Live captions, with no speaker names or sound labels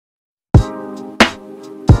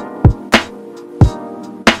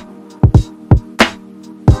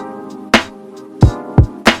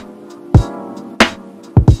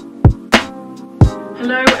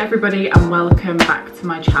everybody and welcome back to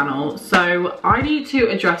my channel. So I need to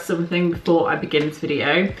address something before I begin this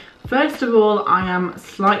video. First of all, I am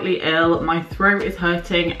slightly ill, my throat is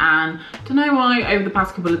hurting, and I don't know why over the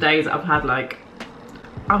past couple of days I've had like,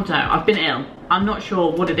 I don't know, I've been ill. I'm not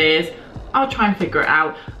sure what it is. I'll try and figure it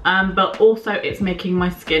out, but also it's making my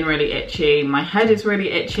skin really itchy, my head is really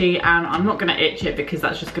itchy, and I'm not going to itch it because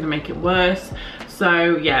that's just going to make it worse.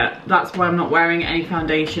 So yeah, that's why I'm not wearing any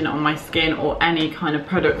foundation on my skin or any kind of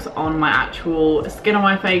products on my actual skin on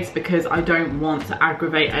my face, because I don't want to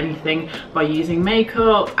aggravate anything by using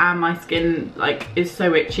makeup, and my skin like is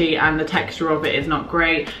so itchy and the texture of it is not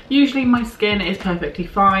great. Usually my skin is perfectly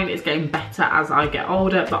fine, it's getting better as I get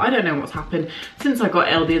older, but I don't know what's happened since I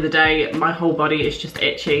got ill the other day. My whole body is just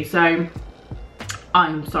itchy, so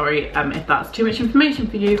I'm sorry if that's too much information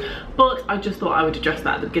for you, but I just thought I would address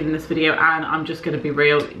that at the beginning of this video, and I'm just going to be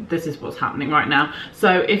real, this is what's happening right now.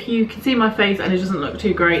 So if you can see my face and it doesn't look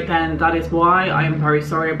too great, then that is why. I am very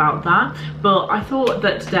sorry about that, but I thought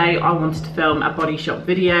that today I wanted to film a Body Shop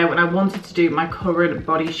video, and I wanted to do my current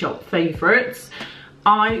Body Shop favourites.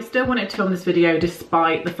 I still wanted to film this video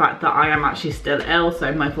despite the fact that I am actually still ill,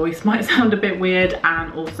 so my voice might sound a bit weird,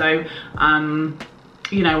 and also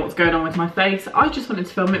you know what's going on with my face. I just wanted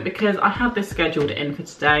to film it because I had this scheduled in for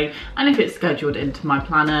today, and if it's scheduled into my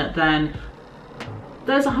planner, then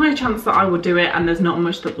there's a high chance that I will do it, and there's not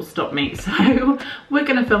much that will stop me. So we're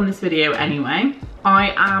going to film this video anyway.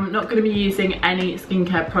 I am not going to be using any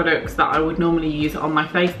skincare products that I would normally use on my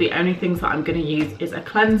face. The only things that I'm going to use is a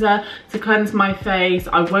cleanser to cleanse my face.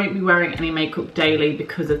 I won't be wearing any makeup daily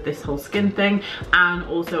because of this whole skin thing, and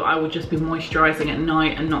also I will just be moisturising at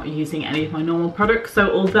night and not using any of my normal products.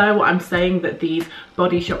 So although I'm saying that these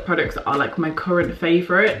Body Shop products are like my current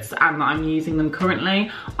favourites and that I'm using them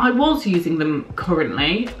currently, I was using them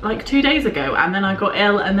currently like 2 days ago, and then I got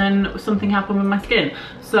ill and then something happened with my skin.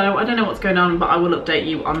 So I don't know what's going on, but I will update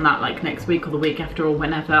you on that like next week or the week after or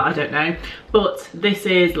whenever, I don't know. But this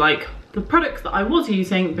is like the products that I was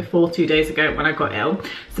using before 2 days ago when I got ill.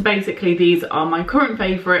 So basically these are my current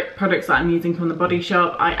favourite products that I'm using from the Body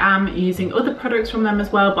Shop. I am using other products from them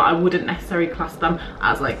as well, but I wouldn't necessarily class them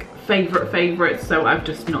as like favourites, so I've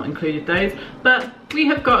just not included those. But we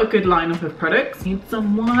have got a good lineup of products. Need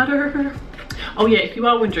some water. Oh yeah, if you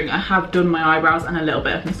are wondering, I have done my eyebrows and a little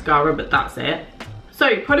bit of mascara, but that's it.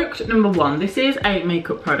 So product number one, this is a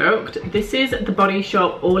makeup product. This is the Body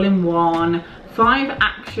Shop all-in-one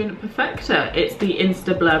 5-Action Perfector. It's the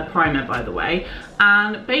Insta Blur Primer, by the way.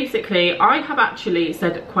 And basically, I have actually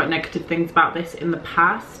said quite negative things about this in the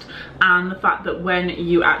past, and the fact that when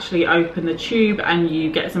you actually open the tube and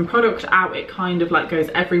you get some product out, it kind of like goes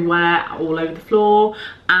everywhere, all over the floor,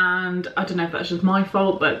 and I don't know if that's just my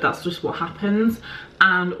fault, but that's just what happens.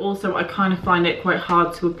 And also I kind of find it quite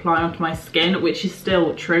hard to apply onto my skin, which is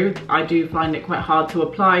still true. I do find it quite hard to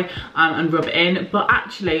apply and rub in, but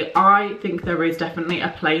actually I think there is definitely a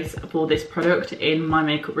place for this product in my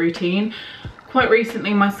makeup routine. Quite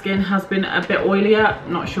recently my skin has been a bit oilier,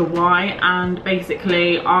 not sure why, and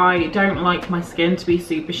basically I don't like my skin to be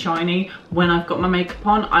super shiny when I've got my makeup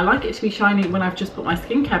on. I like it to be shiny when I've just put my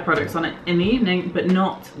skincare products on it in the evening, but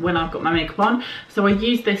not when I've got my makeup on. So I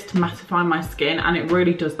use this to mattify my skin, and it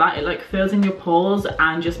really does that. It like fills in your pores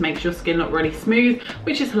and just makes your skin look really smooth,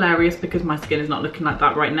 which is hilarious because my skin is not looking like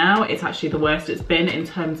that right now. It's actually the worst it's been in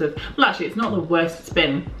terms of, well actually it's not the worst it's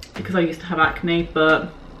been because I used to have acne,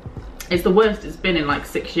 but it's the worst it's been in like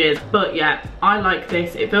 6 years. But yeah, I like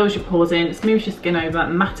this. It fills your pores in, smooths your skin over,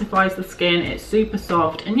 mattifies the skin, it's super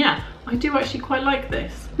soft, and yeah, I do actually quite like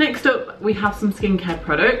this. Next up, we have some skincare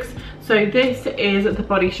products. So this is the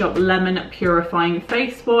Body Shop Lemon Purifying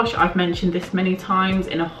Face Wash. I've mentioned this many times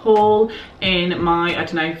in a haul, in my, I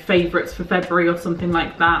don't know, favourites for February or something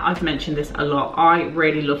like that. I've mentioned this a lot. I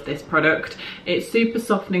really love this product. It's super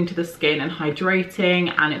softening to the skin and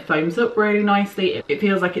hydrating, and it foams up really nicely. It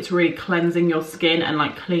feels like it's really cleansing your skin and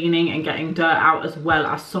like cleaning and getting dirt out, as well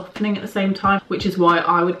as softening at the same time, which is why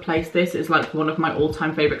I would place this as like one of my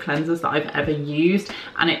all-time favourite cleansers that I've ever used,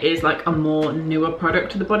 and it is like a more newer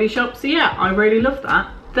product to the Body Shop. So yeah, I really love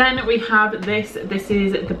that. Then we have this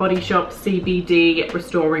is the Body Shop CBD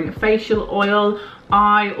Restoring Facial Oil.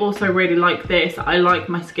 I also really like this. I like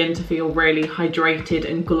my skin to feel really hydrated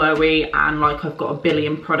and glowy, and like I've got a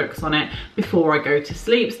billion products on it before I go to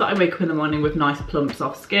sleep, so that I wake up in the morning with nice plump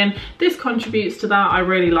soft skin. This contributes to that. I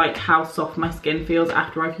really like how soft my skin feels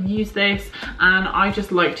after I've used this, and I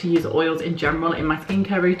just like to use oils in general in my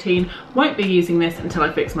skincare routine. Won't be using this until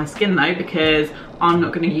I fix my skin though, because I'm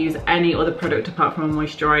not going to use any other product apart from a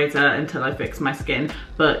moisturiser until I fix my skin.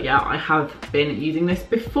 But yeah, I have been using this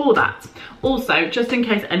before that. Also, just just in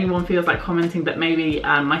case anyone feels like commenting that maybe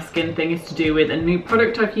my skin thing is to do with a new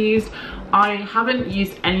product I've used. I haven't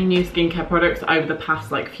used any new skincare products over the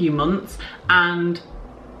past like few months, and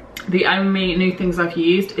the only new things I've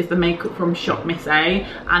used is the makeup from Shop Miss A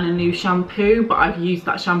and a new shampoo, but I've used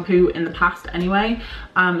that shampoo in the past anyway,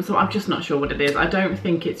 so I'm just not sure what it is. I don't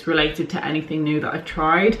think it's related to anything new that I've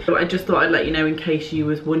tried, but I just thought I'd let you know in case you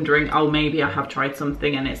was wondering, oh, maybe I have tried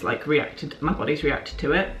something and it's like my body's reacted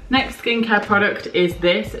to it. Next skincare product is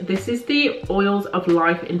this. This is the Oils of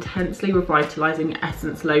Life Intensely Revitalizing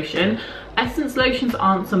Essence Lotion. Essence lotions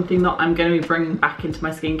aren't something that I'm going to be bringing back into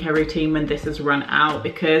my skincare routine when this has run out,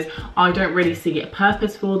 because I don't really see a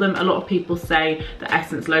purpose for them. A lot of people say that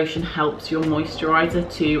essence lotion helps your moisturizer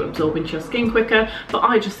to absorb into your skin quicker, but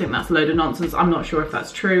I just think that's a load of nonsense. I'm not sure if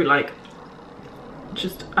that's true. Like,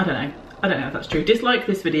 just, I don't know if that's true. Dislike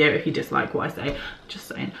this video if you dislike what I say, just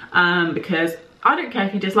saying, because I don't care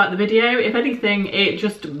if you dislike the video. If anything, it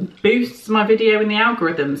just boosts my video in the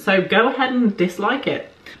algorithm, so go ahead and dislike it.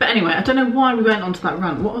 But anyway, I don't know why we went onto that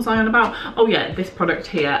rant. What was I on about? Oh yeah, this product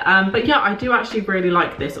here. But yeah, I do actually really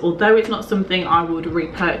like this. Although it's not something I would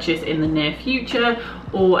repurchase in the near future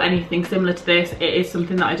or anything similar to this, it is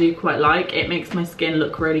something that I do quite like. It makes my skin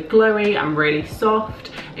look really glowy and really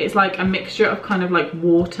soft. It's like a mixture of kind of like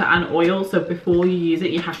water and oil, so before you use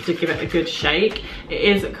it you have to give it a good shake. It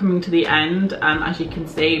is coming to the end, as you can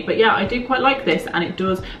see, but yeah, I do quite like this, and it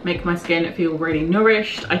does make my skin feel really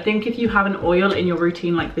nourished. I think if you have an oil in your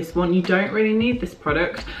routine like this one, you don't really need this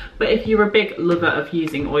product, but if you're a big lover of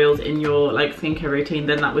using oils in your like skincare routine,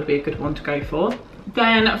 then that would be a good one to go for.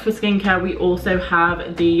 Then for skincare, we also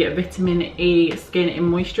have the Vitamin E Skin in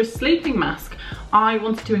Moisture Sleeping Mask. I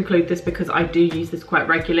wanted to include this because I do use this quite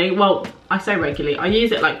regularly. Well, I say regularly, I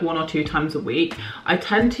use it like 1 or 2 times a week. I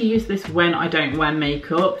tend to use this when I don't wear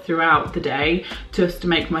makeup throughout the day, just to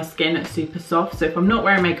make my skin super soft. So if I'm not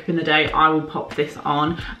wearing makeup in the day, I will pop this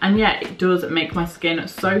on, and yeah, it does make my skin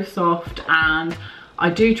so soft. And I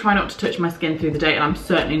do try not to touch my skin through the day, and I'm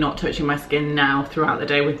certainly not touching my skin now throughout the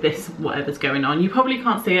day with this, whatever's going on. You probably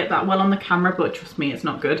can't see it that well on the camera, but trust me, it's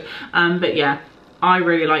not good. But yeah, I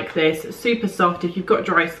really like this. Super soft. If you've got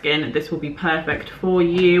dry skin, this will be perfect for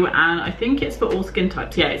you, and I think it's for all skin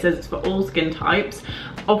types. Yeah, it says it's for all skin types.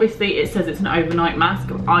 Obviously it says it's an overnight mask.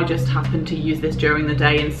 I just happen to use this during the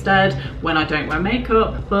day instead when I don't wear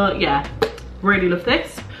makeup, but yeah, really love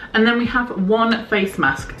this. And then we have one face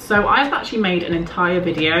mask. So I've actually made an entire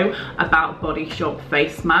video about Body Shop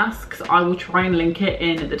face masks. I will try and link it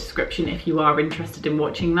in the description if you are interested in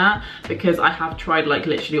watching that, because I have tried like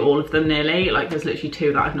literally all of them nearly. Like there's literally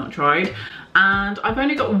 2 that I've not tried. And I've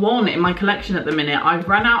only got 1 in my collection at the minute. I've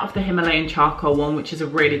run out of the Himalayan charcoal one, which is a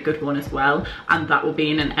really good one as well, and that will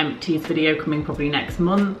be in an empties video coming probably next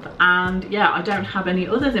month. And yeah, I don't have any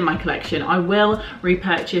others in my collection. I will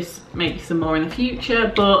repurchase maybe some more in the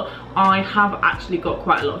future, but I have actually got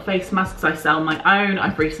quite a lot of face masks. I sell my own.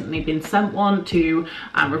 I've recently been sent one to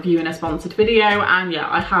review in a sponsored video, and yeah,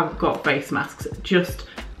 I have got face masks, just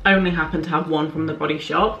only happen to have 1 from the Body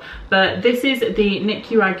Shop. But this is the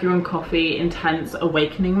NICU and Coffee Intense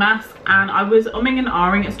Awakening Mask, and I was umming and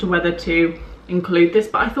ahhing as to whether to include this,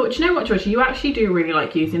 but I thought, you know what, Georgie, you actually do really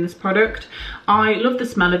like using this product. I love the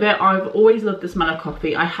smell of it. I've always loved the smell of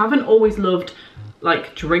coffee. I haven't always loved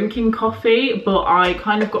like drinking coffee, but I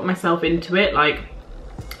kind of got myself into it. Like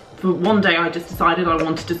for one day I just decided I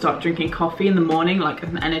wanted to start drinking coffee in the morning, like as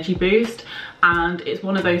an energy boost. And it's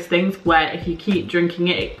one of those things where if you keep drinking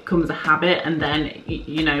it, it becomes a habit, and then,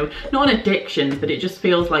 you know, not an addiction, but it just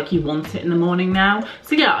feels like you want it in the morning now.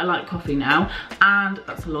 So yeah, I like coffee now, and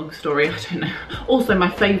that's a long story, I don't know. Also, my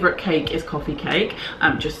favourite cake is coffee cake.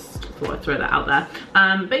 Just thought I'd throw that out there.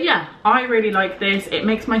 But yeah, I really like this. It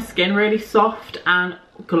makes my skin really soft and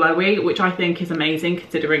glowy, which I think is amazing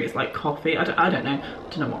considering it's like coffee. I don't know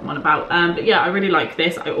what I'm on about, but yeah, I really like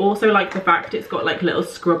this. I also like the fact it's got like little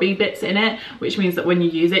scrubby bits in it, which means that when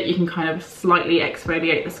you use it you can kind of slightly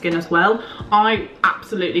exfoliate the skin as well. I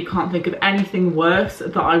absolutely can't think of anything worse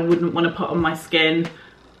that I wouldn't want to put on my skin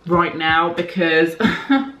right now, because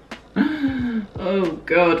oh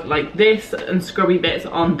god, like this and scrubby bits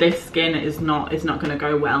on this skin is not going to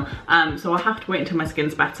go well. So I'll have to wait until my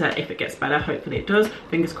skin's better. If it gets better, hopefully it does,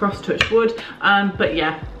 fingers crossed, touch wood. But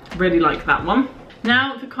yeah, really like that one.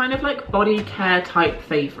 Now, the kind of like body care type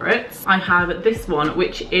favorites, I have this one,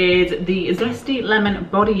 which is the Zesty Lemon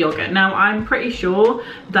Body Yogurt. Now, I'm pretty sure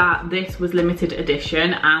that this was limited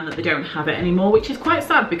edition and that they don't have it anymore, which is quite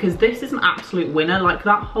sad because this is an absolute winner. Like,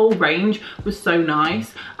 that whole range was so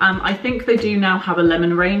nice. I think they do now have a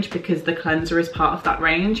lemon range because the cleanser is part of that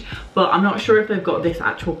range, but I'm not sure if they've got this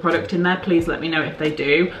actual product in there. Please let me know if they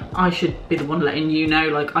do. I should be the one letting you know,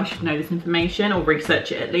 like I should know this information or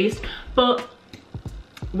research it at least. But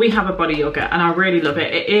we have a body yogurt and I really love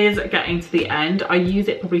it. It is getting to the end. I use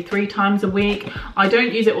it probably 3 times a week. I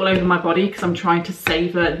don't use it all over my body because I'm trying to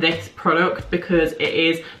savor this product because it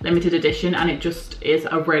is limited edition and it just is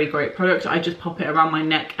a really great product. I just pop it around my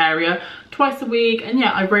neck area twice a week, and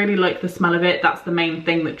yeah, I really like the smell of it. That's the main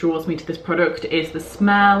thing that draws me to this product, is the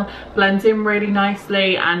smell. Blends in really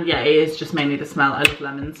nicely, and yeah, it is just mainly the smell. I love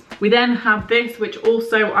lemons. We then have this, which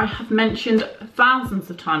also I have mentioned thousands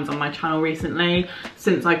of times on my channel recently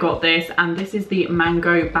since I got this, and this is the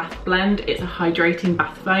Mango Bath Blend. It's a hydrating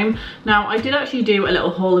bath foam. Now, I did actually do a little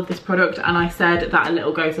haul of this product and I said that a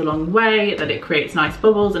little goes a long way, that it creates nice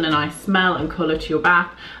bubbles and a nice smell and colour to your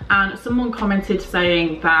bath, and someone commented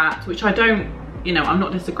saying that, which I don't, you know, I'm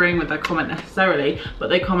not disagreeing with their comment necessarily, but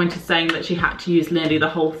they commented saying that she had to use nearly the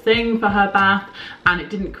whole thing for her bath and it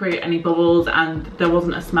didn't create any bubbles and there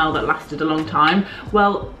wasn't a smell that lasted a long time.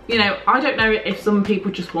 Well, you know, I don't know if some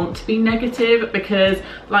people just want to be negative, because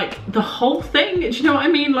like the whole thing, do you know what I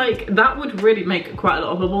mean? Like, that would really make quite a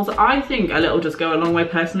lot of bubbles. I think a little does go a long way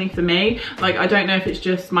personally for me. Like, I don't know if it's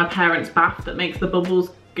just my parents' bath that makes the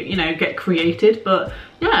bubbles, you know, get created, but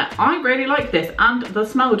yeah, I really like this, and the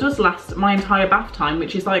smell does last my entire bath time,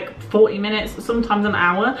 which is like 40 minutes, sometimes an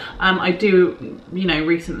hour. I do, you know,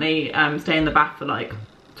 recently stay in the bath for like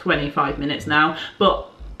 25 minutes now, but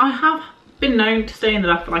I have been known to stay in the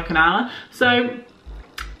bath for like an hour. So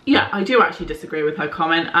yeah, I do actually disagree with her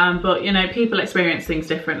comment, but you know, people experience things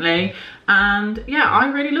differently, and yeah, I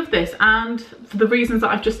really love this, and for the reasons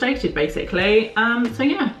that I've just stated basically. So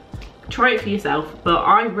yeah, try it for yourself, but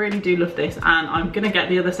I really do love this, and I'm gonna get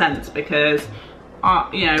the other scents because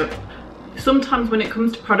you know, sometimes when it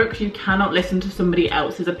comes to products, you cannot listen to somebody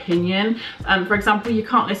else's opinion. For example, you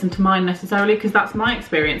can't listen to mine necessarily because that's my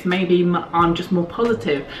experience. Maybe I'm just more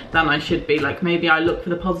positive than I should be. Like, maybe I look for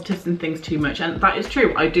the positives in things too much, and that is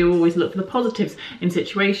true. I do always look for the positives in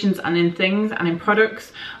situations and in things and in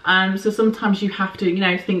products. So sometimes you have to, you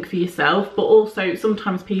know, think for yourself, but also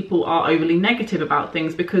sometimes people are overly negative about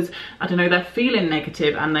things because, I don't know, they're feeling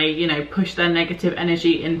negative and they, you know, push their negative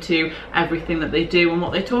energy into everything that they do and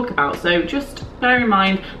what they talk about. So just bear in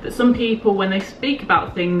mind that some people, when they speak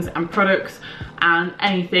about things and products and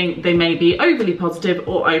anything, they may be overly positive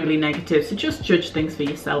or overly negative. So just judge things for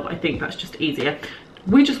yourself. I think that's just easier.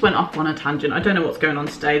 We just went off on a tangent. I don't know what's going on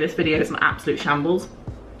today. This video is an absolute shambles.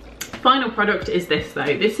 Final product is this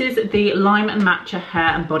though. This is the Lime and Matcha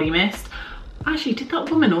Hair and Body Mist. Actually, did that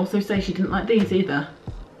woman also say she didn't like these either?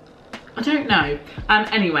 I don't know.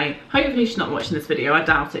 Anyway, hopefully she's not watching this video. I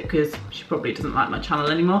doubt it because she probably doesn't like my channel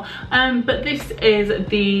anymore. But this is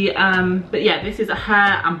the, but yeah, this is a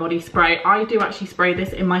hair and body spray. I do actually spray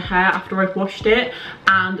this in my hair after I've washed it,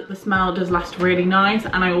 and the smell does last really nice.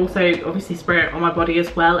 And I also obviously spray it on my body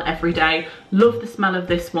as well every day. Love the smell of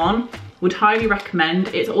this one. Would highly recommend.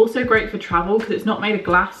 It's also great for travel because it's not made of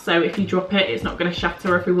glass, so if you drop it, it's not going to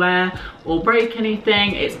shatter everywhere or break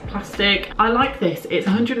anything. It's plastic. I like this. It's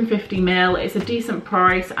 150ml. It's a decent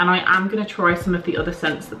price, and I am going to try some of the other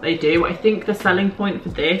scents that they do. I think the selling point for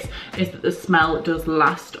this is that the smell does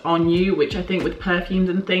last on you, which I think with perfumes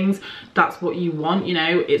and things, that's what you want. You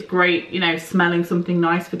know, it's great, you know, smelling something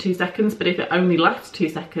nice for 2 seconds, but if it only lasts 2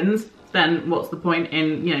 seconds, then what's the point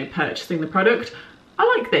in, you know, purchasing the product?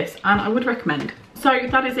 I like this and I would recommend. So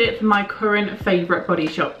that is it for my current favourite Body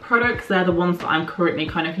Shop products. They're the ones that I'm currently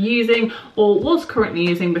kind of using, or was currently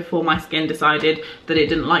using before my skin decided that it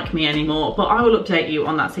didn't like me anymore. But I will update you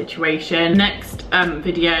on that situation. Next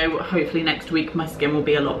video, hopefully next week, my skin will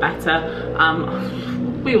be a lot better.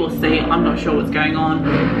 We will see. I'm not sure what's going on.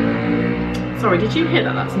 Sorry, did you hear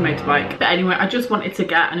that? That's a motorbike. But anyway, I just wanted to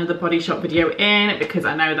get another Body Shop video in because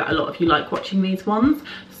I know that a lot of you like watching these ones.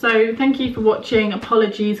 So thank you for watching.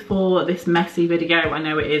 Apologies for this messy video. I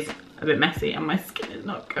know it is a bit messy and my skin is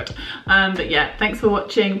not good. But yeah, thanks for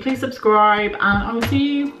watching. Please subscribe and I will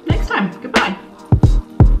see you next time. Goodbye.